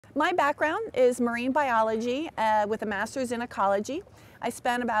My background is marine biology with a master's in ecology. I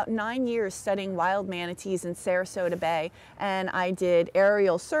spent about 9 years studying wild manatees in Sarasota Bay, and I did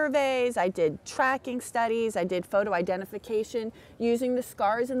aerial surveys, I did tracking studies, I did photo identification using the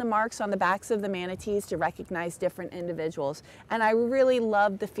scars and the marks on the backs of the manatees to recognize different individuals. And I really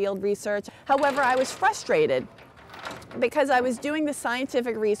loved the field research. However, I was frustrated because I was doing the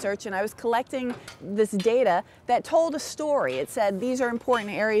scientific research and I was collecting this data that told a story. It said these are important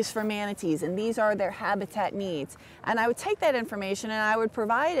areas for manatees and these are their habitat needs. And I would take that information and I would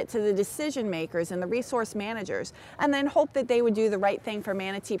provide it to the decision makers and the resource managers and then hope that they would do the right thing for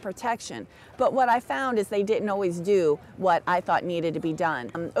manatee protection. But what I found is they didn't always do what I thought needed to be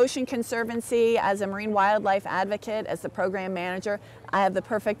done. Ocean Conservancy, as a marine wildlife advocate, as the program manager, I have the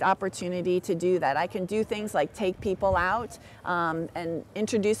perfect opportunity to do that. I can do things like take people out and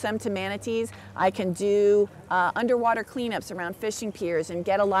introduce them to manatees. I can do underwater cleanups around fishing piers and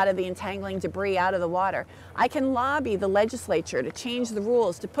get a lot of the entangling debris out of the water. I can lobby the legislature to change the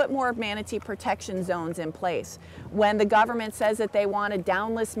rules to put more manatee protection zones in place. When the government says that they want to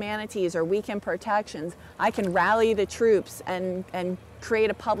downlist manatees or weaken protections, I can rally the troops and create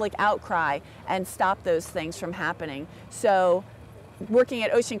a public outcry and stop those things from happening. So, working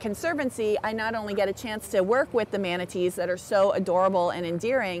at Ocean Conservancy, I not only get a chance to work with the manatees that are so adorable and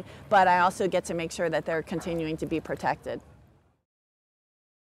endearing, but I also get to make sure that they're continuing to be protected.